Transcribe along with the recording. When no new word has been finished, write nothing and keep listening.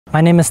My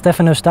name is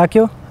Stephen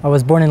Eustáquio. I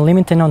was born in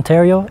Leamington,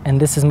 Ontario, and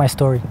this is my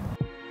story.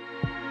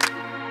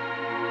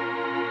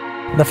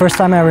 The first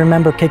time I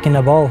remember kicking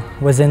a ball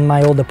was in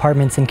my old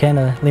apartments in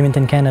Canada,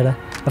 Leamington, Canada.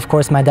 Of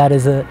course, my dad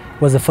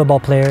was a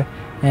football player,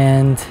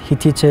 and he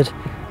taught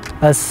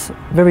us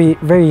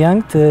very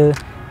young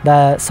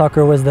that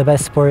soccer was the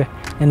best sport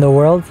in the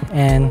world.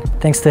 And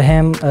thanks to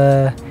him,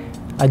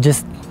 I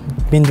just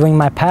been doing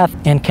my path.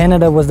 And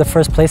Canada was the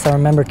first place I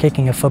remember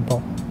kicking a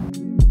football.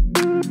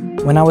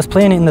 When I was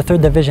playing in the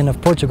 3rd division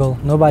of Portugal,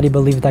 nobody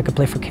believed I could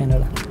play for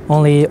Canada.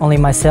 Only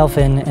myself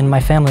and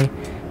my family,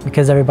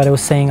 because everybody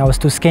was saying I was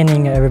too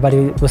skinny,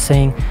 everybody was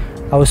saying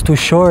I was too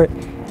short.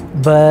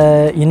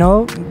 But you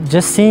know,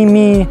 just seeing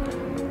me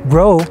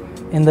grow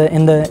in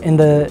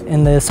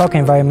the soccer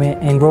environment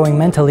and growing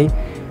mentally,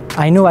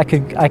 I knew I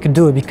could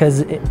do it, because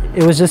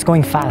it was just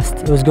going fast.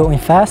 It was going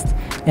fast,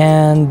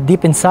 and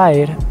deep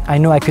inside, I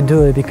knew I could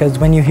do it, because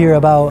when you hear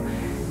about,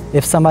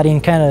 if somebody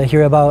in Canada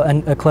hear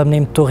about a club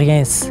named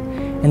Torriense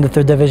in the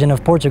 3rd division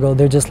of Portugal,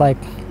 they're just like,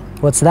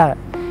 what's that?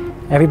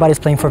 Everybody's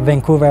playing for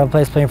Vancouver,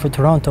 everybody's playing for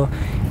Toronto,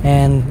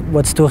 and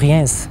what's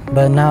Torriense?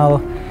 But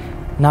now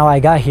I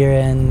got here,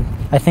 and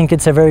I think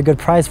it's a very good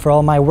prize for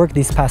all my work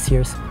these past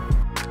years.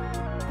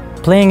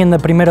 Playing in the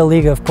Primeira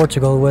Liga of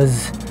Portugal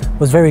was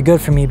very good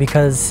for me,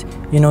 because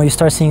you know, you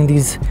start seeing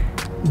these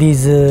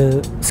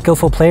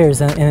skillful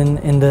players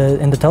in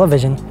the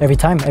television every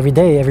time, every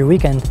day, every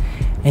weekend,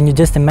 and you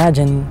just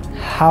imagine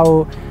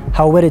how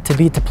would it to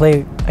be to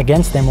play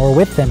against them or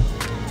with them,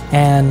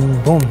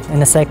 and boom,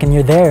 in a second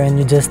you're there, and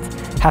you just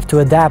have to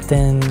adapt.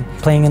 And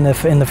playing in the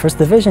 1st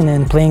division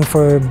and playing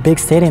for big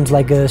stadiums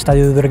like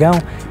Estádio do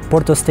Dragão,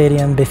 Porto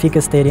Stadium,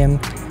 Benfica Stadium,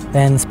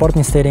 and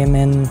Sporting Stadium,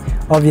 and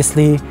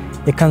obviously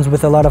it comes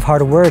with a lot of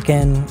hard work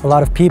and a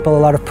lot of people, a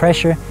lot of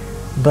pressure,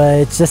 but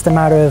it's just a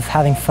matter of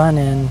having fun,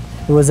 and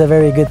it was a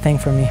very good thing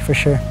for me, for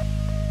sure.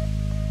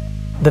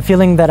 The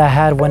feeling that I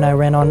had when I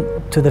ran on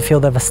to the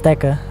field of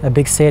Azteca, a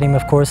big stadium,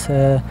 of course,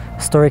 a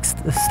historic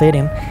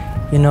stadium,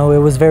 you know, it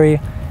was very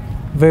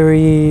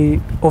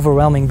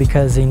overwhelming,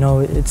 because you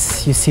know, you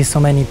see so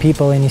many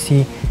people, and you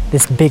see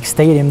this big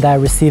stadium that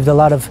received a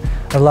lot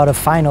of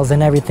finals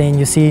and everything.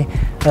 You see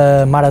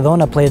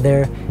Maradona play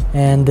there,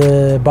 and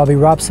Bobby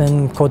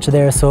Robson coach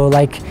there, so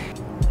like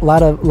a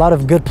lot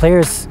of good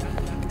players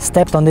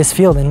stepped on this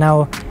field, and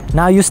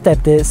now you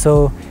stepped it.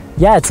 So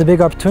yeah, it's a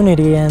big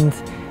opportunity, and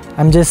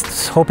I'm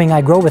just hoping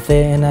I grow with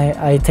it, and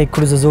I take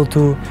Cruz Azul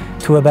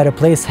to a better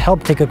place,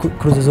 help take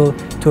Cruz Azul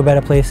to a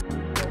better place.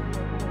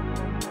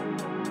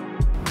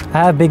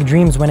 I have big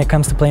dreams when it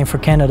comes to playing for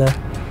Canada,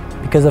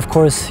 because of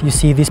course you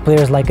see these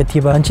players like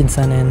Atiba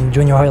Hutchinson and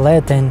Junior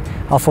Hoilett and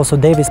Alfonso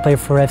Davies play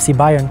for FC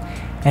Bayern,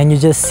 and you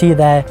just see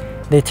that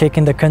they're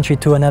taking the country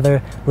to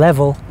another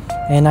level,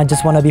 and I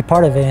just want to be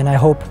part of it, and I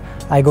hope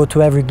I go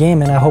to every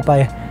game, and I hope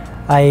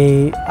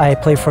I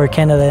play for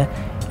Canada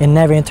in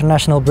every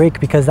international break,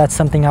 because that's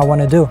something I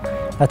want to do.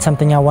 That's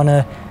something I want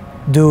to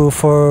do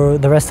for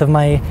the rest of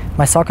my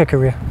soccer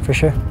career, for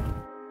sure.